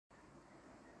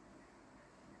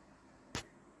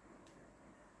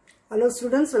Hello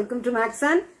students, welcome to Maths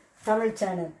and Tamil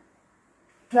channel.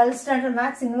 12th standard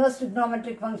Maths inverse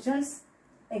trigonometric functions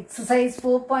exercise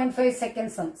 4.5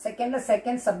 second sum.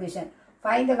 Second subdivision.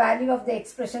 Find the value of the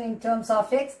expression in terms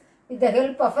of x with the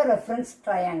help of a reference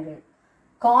triangle.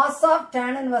 Cos of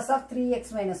tan inverse of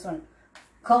 3x minus 1.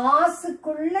 Cos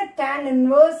kulla tan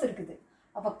inverse இருக்குது.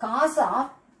 அப்ப cos of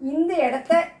இந்த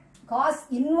இடத்தை cos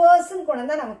inverse ன்னு கொண்டு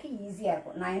வந்தா நமக்கு ஈஸியா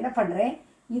இருக்கும். நான் என்ன பண்றேன்?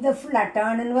 இத ஃபுல்லா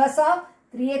tan inverse of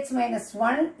 3x minus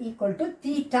 1 equal to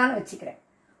theta ன்னு வச்சுக்கிறேன்.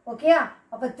 ஓகேயா?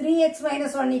 அப்ப 3x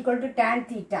minus 1 equal to tan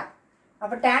theta.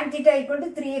 அப்ப tan theta equal to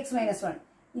 3x minus 1.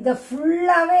 இத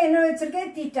ஃபுல்லாவே என்ன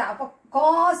வச்சிருக்கேன்? theta. அப்ப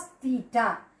cos theta.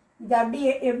 இது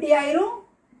எப்படி ஆயிரும்?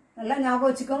 நல்லா ஞாபகம்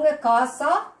வச்சுக்கோங்க. cos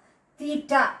of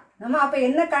theta. நம்ம அப்ப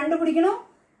என்ன கண்டுபிடிக்கணும்?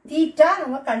 theta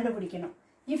நம்ம கண்டுபிடிக்கணும்.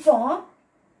 இப்போ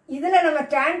இதுல நம்ம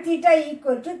tan theta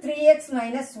equal to 3x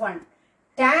minus 1.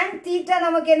 Tan theta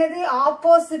நமக்கு என்னது?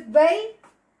 Opposite by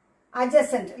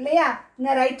adjacent. இல்லையா?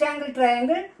 இந்த right angle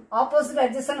triangle, opposite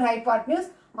adjacent hypotenuse,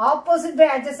 opposite by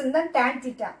adjacent தான் tan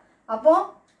theta. அப்போ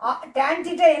tan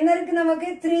theta என்ன இருக்கு நமக்கு?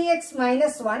 3x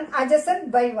minus 1, adjacent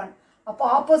by 1. அப்போ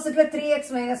oppositeல 3x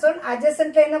minus 1,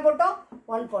 adjacentல என்ன போட்டோம்?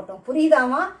 1 போட்டோம்.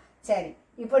 புரியுதாமா? சரி.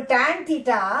 இப்போ tan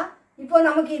theta, இப்போ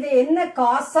நமக்கு இது என்ன?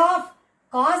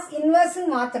 cos inverse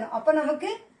மாத்தணும். அப்ப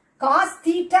நமக்கு cos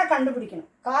theta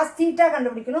கண்டுபிடிக்கணும். cos theta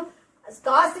கண்டுபிடிக்கணும்.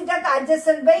 cos theta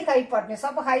adjacent by hypotenuse.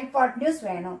 அப்ப hypotenuse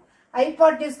வேணும்.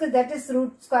 hypotenuse that is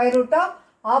square root of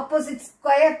opposite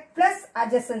square plus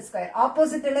adjacent square.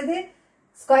 Opposite என்னது?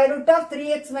 Square root of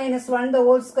 3x minus 1 the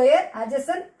whole square,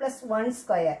 adjacent plus 1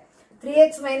 square.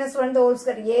 3x minus 1 the whole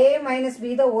square, a minus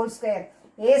b the whole square,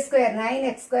 a square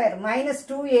 9x square minus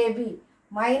 2ab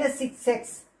minus 6x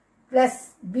plus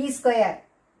b square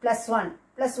plus 1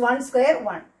 plus 1 square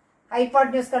 1.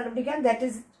 Hypotenuse கண்டுபிடிக்கணும். That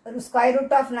is square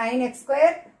root of 9x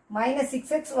square minus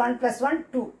 6x 1 plus 1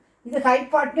 2. இது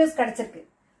hypotenuse கிடைச்சிருக்கு.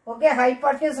 Okay,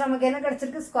 hypotenuse நமக்கு என்ன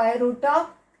கிடைச்சிருக்கு? Square root of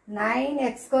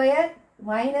 9x square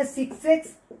minus 6x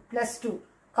plus 2.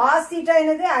 Cos theta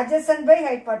என்னது? Adjacent by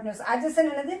hypotenuse. Adjacent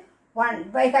என்னது? 1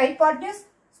 by hypotenuse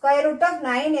square root of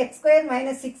 9x square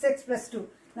minus 6x plus 2.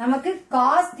 நமக்கு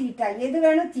cos theta எது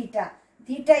வேணும்? theta.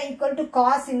 Theta equal to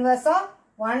cos inverse of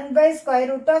 1 by square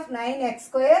root of 9x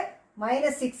square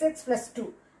minus 6x plus 2.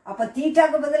 அப்ப theta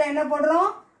க்கு பதிலா என்ன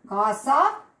போடுறோம்?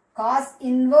 cos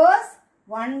inverse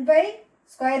 1 by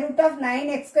square root of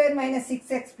 9x square minus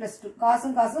 6x plus 2. cos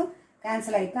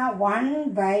cancel ஆயிட்டா 1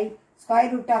 by square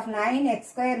root of 9x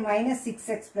square minus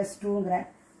 6x plus 2ங்கற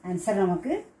answer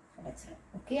நமக்கு கிடைச்சிரும்.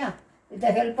 ஓகேயா? with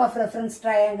the help of reference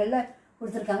triangle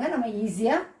கொடுத்திருக்காங்க. நம்ம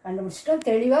ஈஸியா கண்டுபிடிச்சிட்டோம்.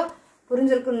 தெளிவா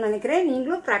புரிஞ்சிருக்கும்னு நினைக்கிறேன்.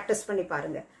 நீங்களும் பிராக்டிஸ் பண்ணி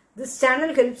பாருங்க. This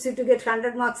channel helps you to get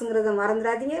 100 marks ங்கறத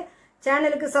மறந்துடாதீங்க.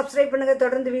 சேனலுக்கு சப்ஸ்கிரைப் பண்ணுங்க.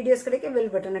 தொடர்ந்து வீடியோஸ் கிடைக்க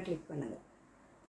பெல் பட்டனை கிளிக் பண்ணுங்க.